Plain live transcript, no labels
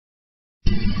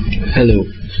Hello.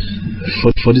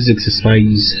 For this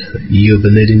exercise, you'll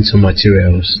be needing some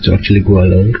materials to actually go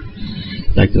along,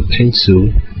 like the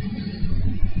pencil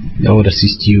that would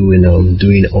assist you in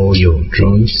doing all your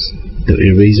drawings, the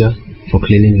eraser for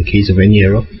cleaning in case of any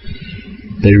error,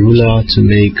 the ruler to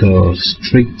make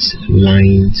straight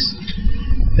lines,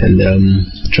 and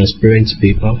transparent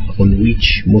paper on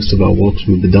which most of our works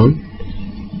will be done.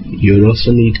 You'll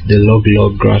also need the log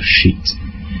graph sheet.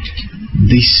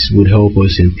 This would help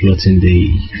us in plotting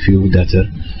the field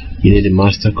data. You need a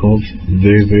master curve,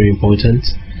 very important.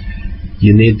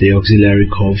 You need the auxiliary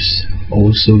curves,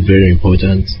 also very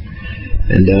important.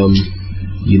 And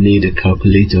you need a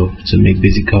calculator to make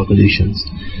basic calculations.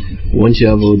 Once you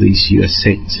have all this, you are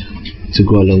set to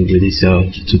go along with this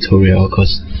tutorial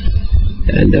course.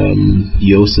 And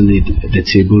you also need the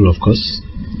table, of course,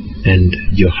 and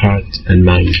your heart and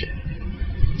mind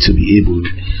to be able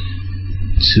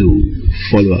to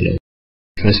follow along.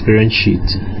 Transparent sheet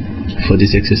for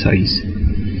this exercise.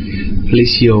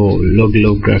 Place your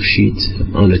log graph sheet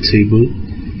on the table,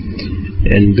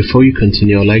 and before you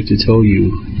continue, I'd like to tell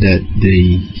you that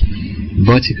the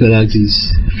vertical axis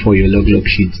for your log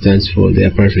sheet stands for the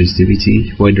apparent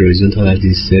resistivity, while the horizontal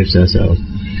axis serves as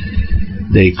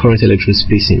the current electrode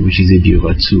spacing, which is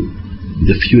AB/2.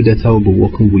 The field data we'll be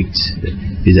working with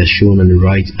is as shown on the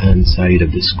right hand side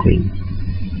of the screen.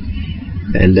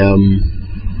 And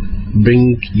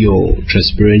bring your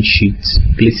transparent sheet,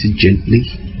 place it gently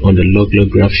on the log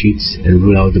graph sheet and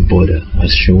roll out the border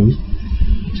as shown.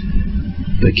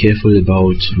 Be careful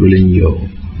about rolling your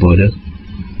border,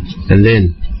 and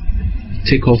then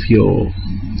take off your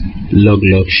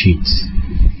log sheet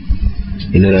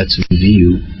in order to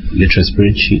view the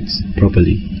transparent sheet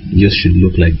properly. It just should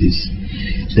look like this.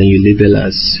 Then you label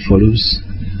as follows: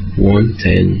 1,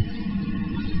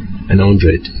 10 and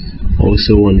 100.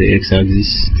 Also on the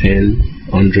x-axis 10,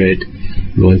 100,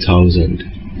 1000.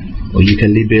 Or you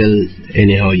can label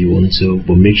anyhow you want to,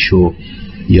 but make sure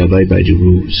you abide by the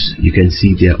rules. You can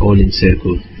see they are all in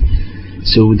circle.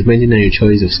 So depending on your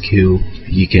choice of scale,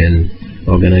 you can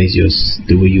organize yours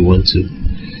the way you want to.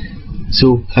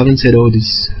 So having said all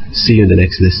this, see you in the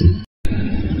next lesson.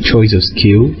 Choice of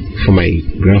scale for my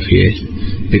graph here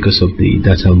because of the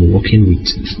data I'm working with.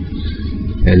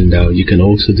 And you can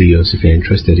also do yours if you're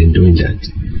interested in doing that.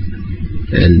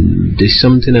 And there's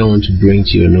something I want to bring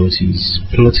to your notice.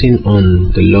 Plotting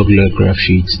on the log graph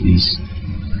sheet is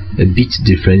a bit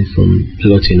different from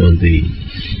plotting on the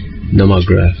normal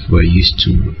graph we're used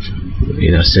to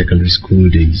in our secondary school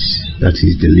days, that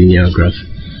is the linear graph.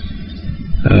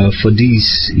 For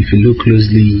this, if you look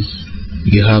closely,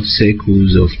 you have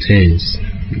circles of tens.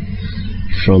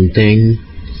 From 10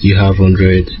 you have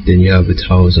 100, then you have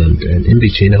 1000, and in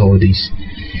between all these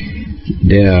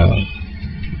there are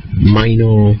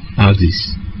minor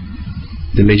axes.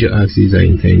 The major axes are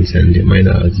in tens and the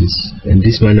minor axes, and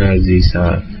these minor axes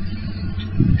are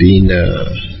being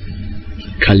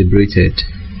calibrated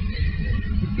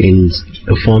in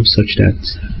a form such that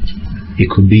it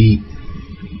could be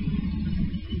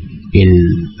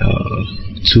in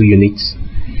 2 units,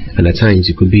 and at times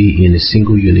it could be in a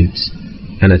single unit,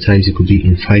 and at times it could be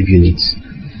in 5 units.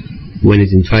 When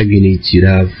it's in 5 units, you'd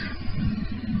have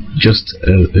just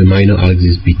a minor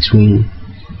axis between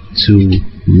 2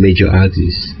 major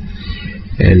axes,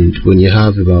 and when you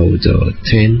have about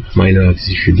 10 minor axes,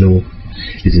 you should know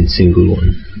it's in single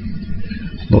one.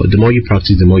 But the more you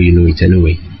practice, the more you know it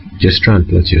anyway. Just try and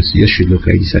plot yours. Yours should look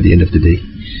like this at the end of the day.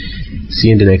 See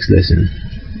you in the next lesson.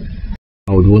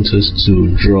 I would want us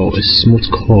to draw a smooth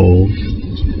curve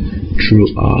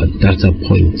through our data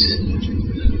point.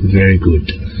 Very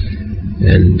good.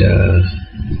 And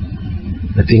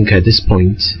I think at this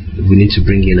point we need to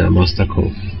bring in our master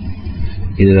curve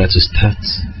in order to start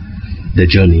the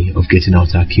journey of getting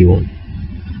out our K1.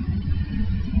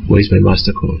 Where is my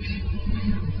master curve?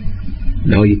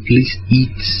 Now you place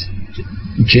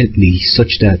it gently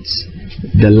such that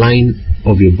the line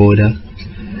of your border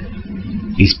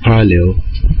is parallel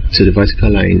to the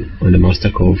vertical line on the master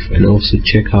curve, and also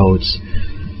check out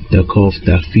the curve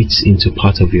that fits into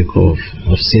part of your curve.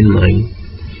 I've seen mine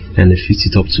and it fits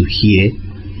it up to here.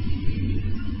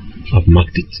 I've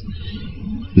marked it.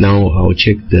 Now I'll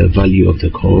check the value of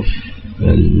the curve,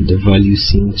 and the value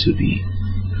seems to be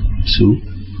 2.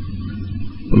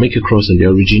 I'll make a cross on the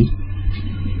origin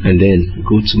and then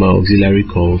go to my auxiliary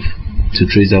curve to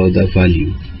trace out that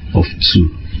value of 2,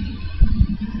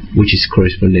 which is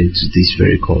corresponding to this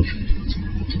very curve.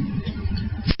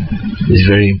 It's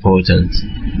very important.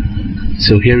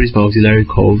 So here is my auxiliary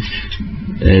curve,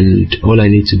 and all I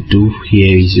need to do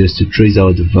here is just to trace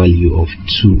out the value of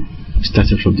 2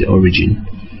 starting from the origin.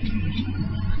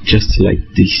 just like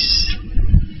this.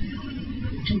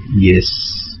 Yes,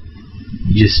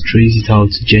 just trace it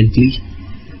out gently.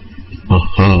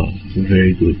 Aha,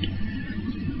 very good.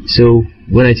 So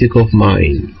when I take off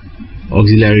my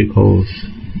auxiliary curve,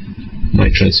 my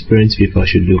transparent paper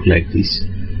should look like this.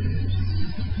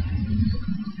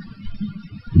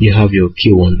 You have your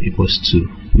K1 equals 2.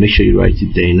 Make sure you write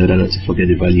it there in order not to forget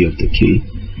the value of the K.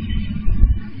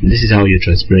 This is how your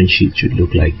transparent sheet should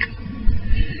look like.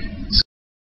 So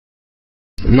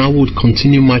now we'll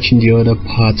continue matching the other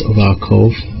part of our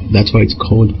curve. That's why it's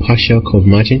called partial curve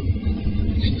matching.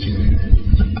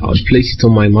 I'll place it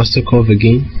on my master curve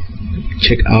again.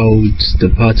 Check out the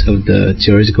part of the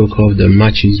theoretical curve that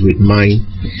matches with my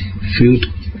field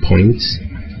points.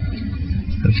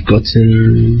 I've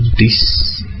gotten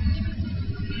this.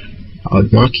 I'll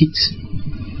mark it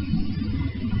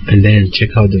and then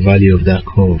check out the value of that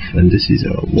curve, and this is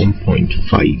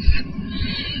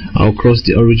 1.5. I'll cross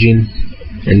the origin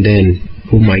and then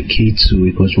put my K2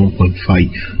 equals 1.5.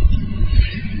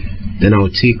 Then I'll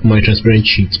take my transparent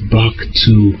sheet back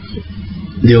to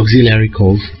the auxiliary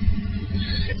curve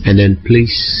and then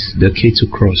place the K2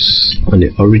 cross on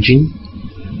the origin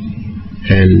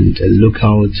and look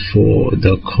out for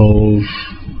the curve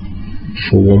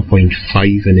for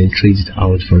 1.5 and then trace it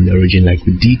out from the origin like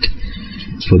we did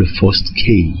for the first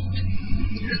K.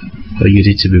 You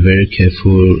need to be very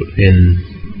careful in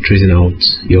tracing out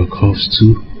your curves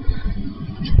too,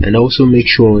 and also make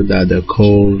sure that the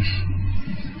curve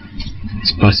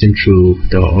is passing through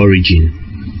the origin.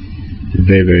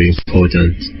 Very, very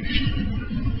important.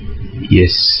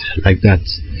 Yes, like that.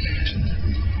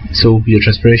 So your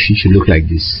transparent sheet should look like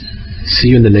this. See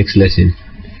you in the next lesson.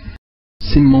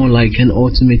 Seem more like an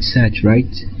ultimate search,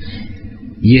 right?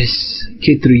 Yes,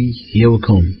 K3, here we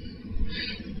come.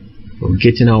 We're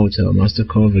getting out our master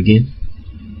curve again,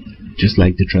 just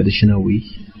like the traditional way,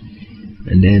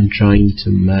 and then trying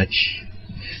to match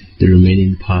the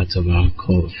remaining part of our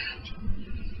curve.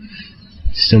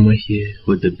 Somewhere here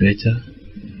with the beta,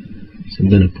 so I'm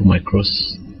going to put my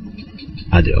cross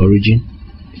at the origin,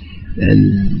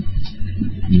 and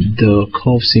the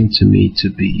curve seemed to me to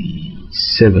be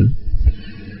 7.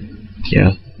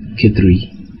 Yeah, K3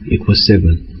 equals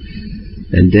 7.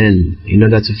 And then in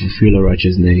order to fulfill our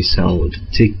righteousness, I would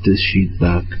take this sheet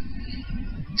back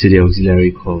to the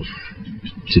auxiliary curve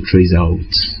to trace out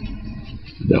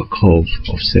the curve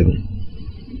of 7.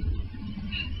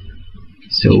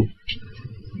 So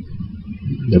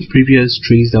the previous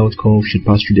traced out curve should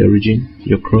pass through the origin.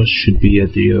 Your cross should be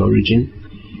at the origin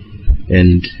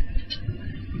and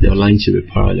the line should be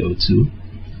parallel to,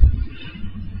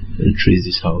 and trace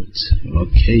this out.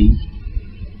 Okay,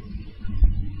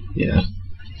 yeah,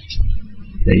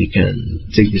 then you can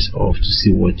take this off to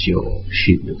see what your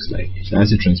sheet looks like.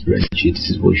 That's a transparent sheet. This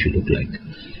is what it should look like.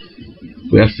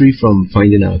 We are free from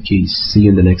finding our keys. See you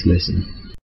in the next lesson.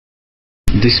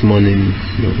 This morning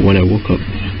when I woke up,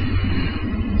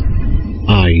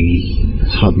 I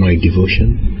had my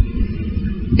devotion,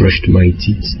 brushed my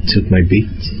teeth, took my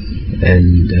bath,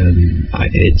 and I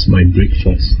ate my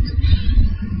breakfast.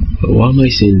 Why am I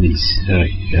saying this?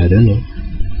 I don't know.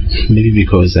 Maybe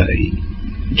because I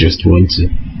just want to.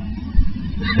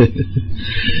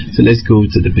 So let's go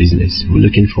to the business. We're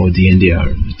looking for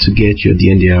DNDR. To get your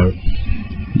DNDR,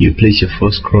 you place your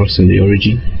first cross on the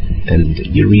origin and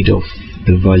you read off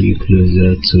the value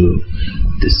closer to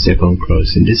the second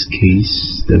cross. In this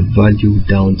case, the value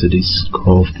down to this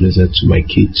curve closer to my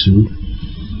K2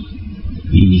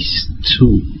 is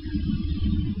 2.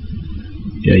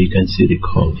 Yeah, you can see the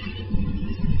curve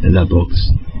in that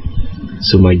box.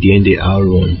 So my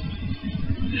DNDR1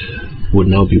 would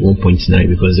now be 1.9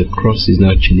 because the cross is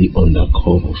not actually on that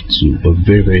curve of 2, but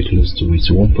very, very close to it.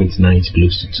 So 1.9 is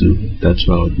close to 2. That's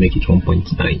why I would make it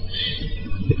 1.9.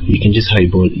 You can just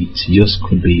highball it. Yours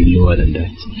could be lower than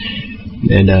that.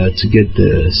 And to get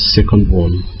the second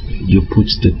one, you put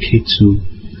the K2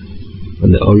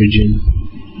 on the origin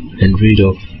and read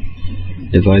off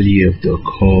the value of the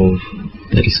curve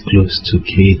that is close to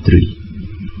K3.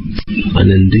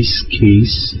 And in this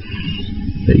case,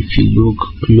 if you look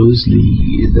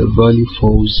closely, the value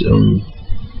falls on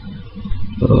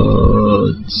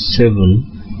 7.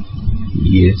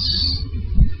 Yes,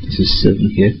 this is 7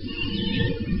 here.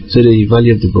 So the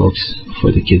value of the box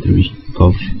for the K3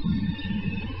 curve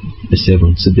is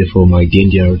 7. So therefore my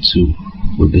DNDR2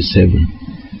 will be 7.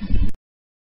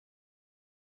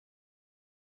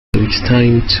 So it's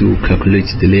time to calculate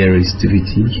the layer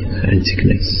resistivity and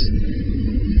thickness.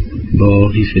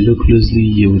 But if you look closely,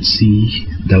 you would see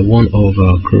that one of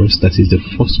our cross, that is the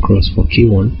first cross for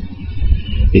K1,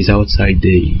 is outside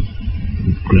the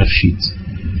graph sheet.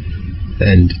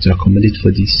 and to accommodate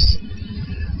for this,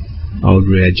 I would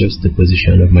readjust the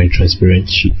position of my transparent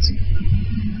sheet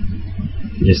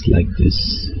just like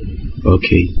this.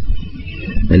 Okay,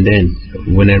 and then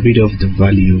when I read off the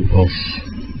value of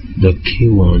the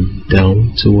K1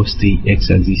 down towards the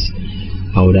x-axis,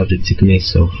 I would have the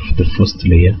thickness of the first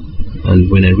layer, and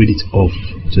when I read it off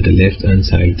to the left hand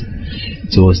side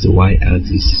towards the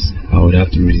y-axis, I would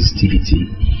have the resistivity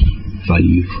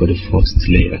value for the first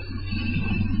layer.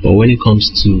 But when it comes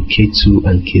to K2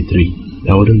 and K3,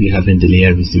 I wouldn't be having the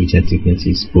layer resistivity and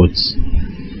thicknesses, but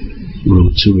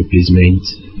ρ2 replacement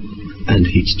and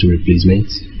H2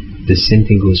 replacement. The same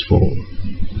thing goes for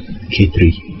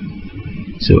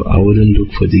K3. So I wouldn't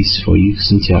look for this for you,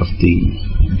 since you have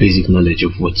the basic knowledge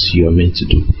of what you are meant to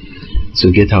do.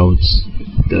 So get out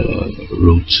the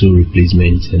ρ2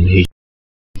 replacement and H.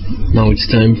 Now it's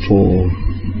time for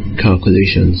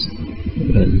calculations,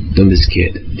 and don't be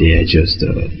scared, they are just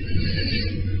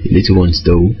little ones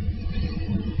though.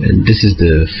 And this is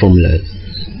the formula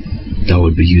that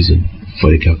we'll be using for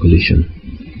the calculation.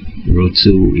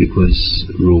 ρ2 equals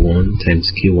ρ1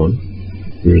 times K1,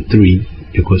 ρ3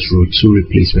 equals ρ2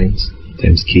 replacement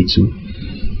times K2,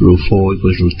 ρ4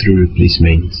 equals ρ3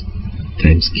 replacement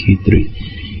times K3.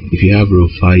 If you have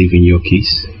ρ5 in your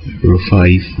case,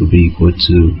 ρ5 will be equal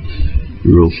to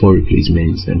ρ4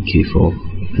 replacement and K4,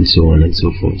 and so on and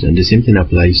so forth. And the same thing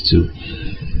applies to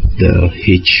the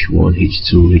H1,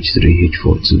 H2, H3,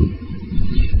 H4 too.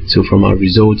 So from our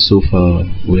results so far,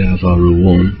 we have our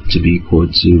ρ1 to be equal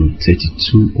to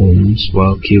 32 ohms,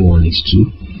 while K1 is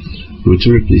 2.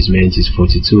 ρ2 replacement is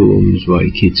 42 ohms, while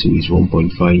K2 is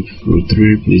 1.5. ρ3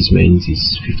 replacement is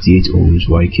 58 ohms,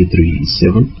 while K3 is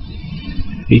 7.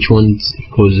 H1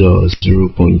 equals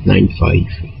 0.95,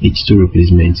 H2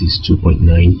 replacement is 2.9,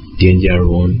 the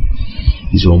NDR1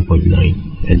 is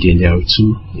 1.9, and the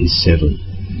NDR2 is 7.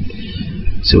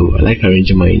 So I like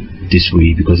arranging mine this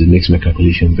way because it makes my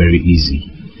calculation very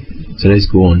easy. So let's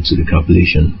go on to the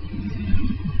calculation.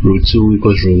 ρ2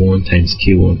 equals ρ1 times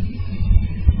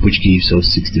K1, which gives us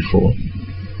 64.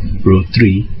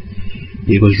 ρ3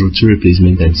 equals ρ2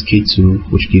 replacement times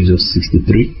K2, which gives us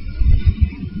 63.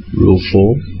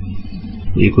 ρ4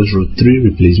 equals ρ3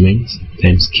 replacement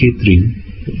times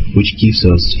K3, which gives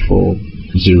us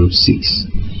 406.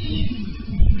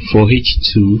 For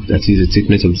H2, that is the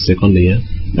thickness of the second layer,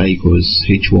 that equals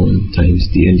H1 times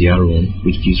the NDR1,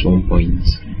 which gives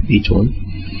 1.81.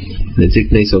 The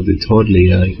thickness of the third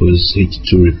layer equals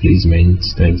H2 replacement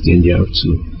times the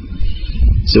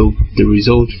NDR2. So the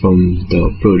result from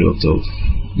the product of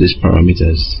these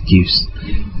parameters gives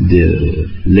the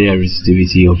layer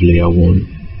resistivity of layer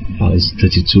 1 as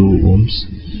 32 ohms,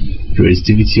 the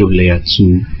resistivity of layer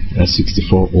 2 as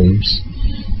 64 ohms,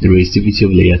 the resistivity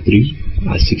of layer 3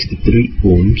 as 63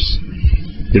 ohms,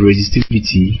 the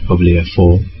resistivity of layer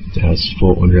 4 has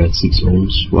 406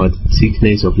 ohms, while the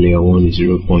thickness of layer 1 is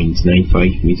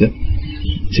 0.95 meter,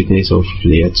 thickness of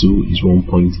layer 2 is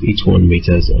 1.81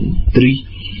 meters, and 3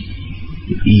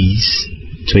 is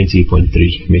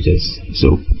 20.3 meters.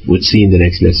 So we'll see in the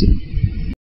next lesson.